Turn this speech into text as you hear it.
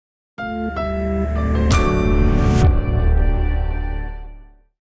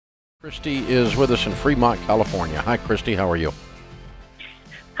Christy is with us in Fremont, California. Hi, Christy. How are you?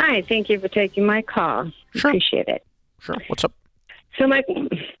 Hi. Thank you for taking my call. Sure. Appreciate it. Sure. What's up? So my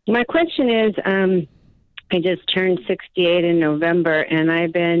question is, I just turned 68 in November, and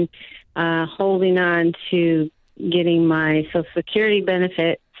I've been holding on to getting my Social Security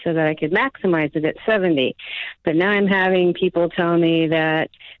benefit so that I could maximize it at 70. But now I'm having people tell me that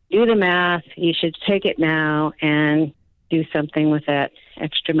do the math, you should take it now and do something with that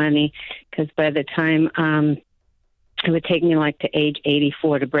extra money, because by the time it would take me like to age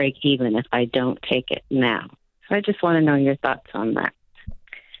 84 to break even if I don't take it now. So I just want to know your thoughts on that.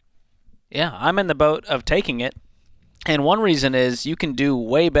 Yeah, I'm in the boat of taking it. And one reason is you can do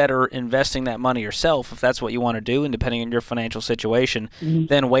way better investing that money yourself if that's what you want to do, and depending on your financial situation,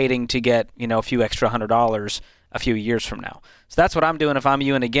 than waiting to get, a few extra $100 a few years from now. So that's what I'm doing if I'm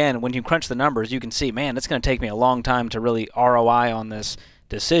you. And again, when you crunch the numbers, you can see, man, it's going to take me a long time to really ROI on this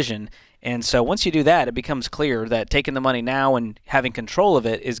decision. And so once you do that, it becomes clear that taking the money now and having control of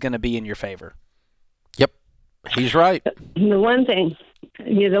it is going to be in your favor. Yep. He's right. The one thing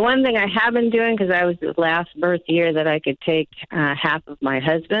I have been doing, because I was the last birth year that I could take half of my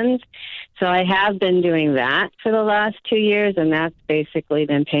husband's, so I have been doing that for the last 2 years, and that's basically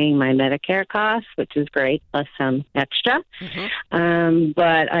been paying my Medicare costs, which is great, plus some extra.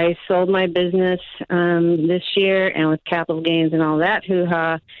 But I sold my business this year, and with capital gains and all that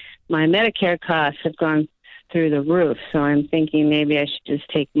hoo-ha, my Medicare costs have gone through the roof. So I'm thinking maybe I should just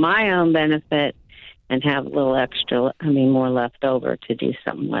take my own benefit and have a little extra, more left over to do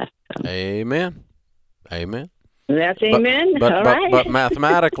something with. So. Amen. Amen. That's amen. All right. But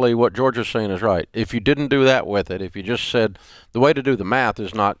mathematically, what George is saying is right. If you didn't do that with it, if you just said, the way to do the math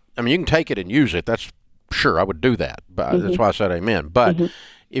is not, you can take it and use it. That's sure, I would do that. But that's why I said amen. But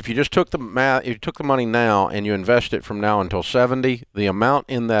if you just took the math, if you took the money now and you invest it from now until 70, the amount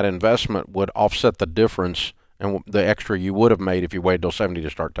in that investment would offset the difference and the extra you would have made if you waited till 70 to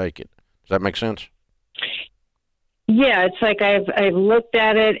start taking. Does that make sense? Yeah, it's like I've looked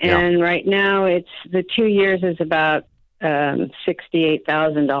at it, and right now it's the 2 years is about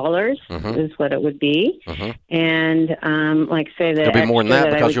 $68,000 is what it would be, and like say that it'll be more than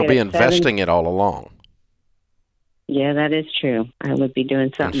that because you'll be investing it all along. Yeah, that is true. I would be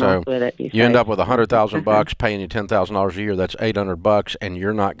doing something else with it. You end up with $100,000 paying you $10,000 a year. That's $800, and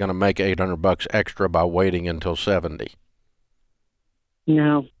you're not going to make $800 extra by waiting until 70.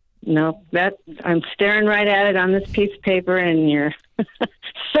 No, that I'm staring right at it on this piece of paper, and you're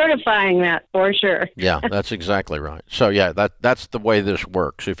certifying that for sure. Yeah, that's exactly right. So yeah, that's the way this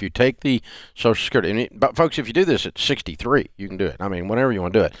works. If you take the Social Security, but folks, if you do this at 63, you can do it. Whenever you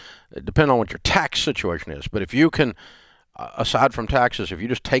want to do it, depending on what your tax situation is. But if you can, aside from taxes, if you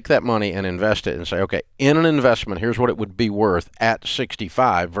just take that money and invest it and say, okay, in an investment, here's what it would be worth at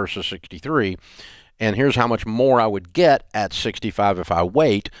 65 versus 63. And here's how much more I would get at 65 if I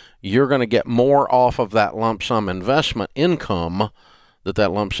wait, you're going to get more off of that lump sum investment income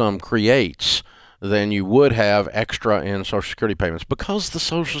that lump sum creates than you would have extra in Social Security payments, because the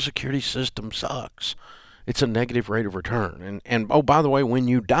Social Security system sucks. It's a negative rate of return. And oh, by the way, when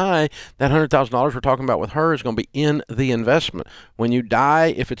you die, that $100,000 we're talking about with her is going to be in the investment. When you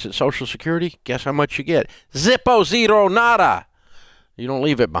die, if it's at Social Security, guess how much you get? Zippo zero nada. You don't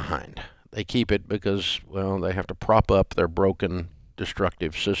leave it behind. They keep it because, well, they have to prop up their broken,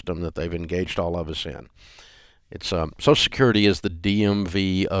 destructive system that they've engaged all of us in. It's Social Security is the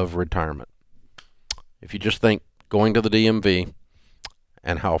DMV of retirement. If you just think going to the DMV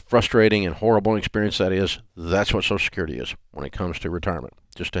and how frustrating and horrible an experience that is, that's what Social Security is when it comes to retirement,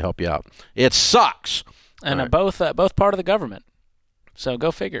 just to help you out. It sucks. And both part of the government. So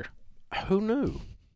go figure. Who knew?